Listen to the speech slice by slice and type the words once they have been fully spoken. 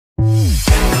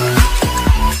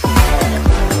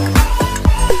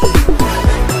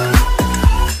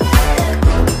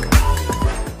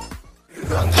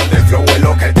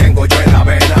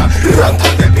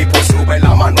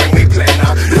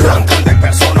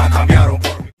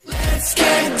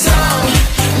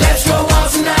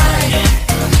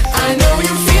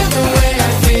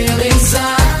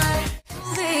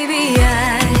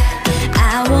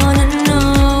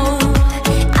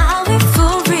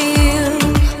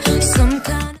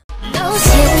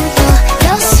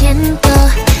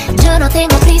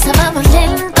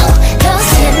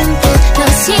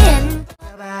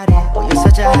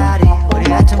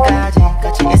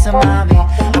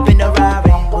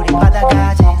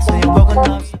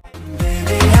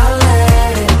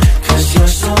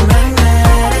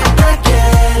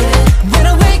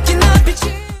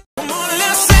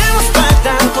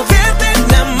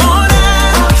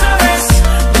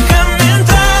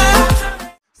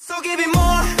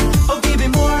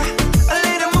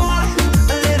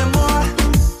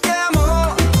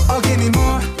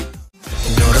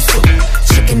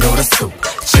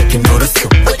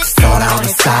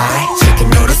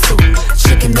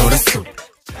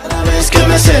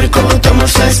acerco, tu amor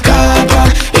se escapa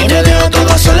y te dejo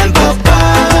todo solo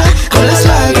empapada, con las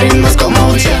lágrimas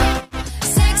como ya.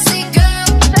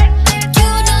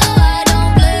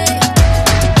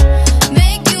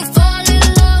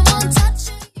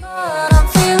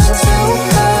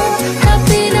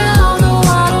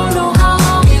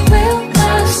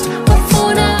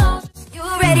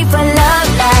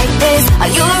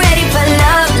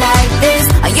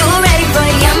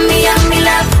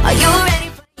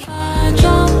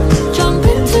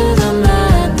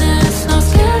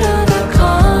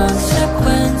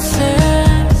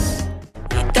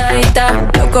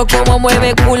 Como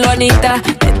mueve culonita,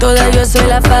 de todas yo soy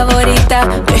la favorita.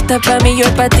 Esta pa' mí, yo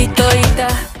pa' ti todita.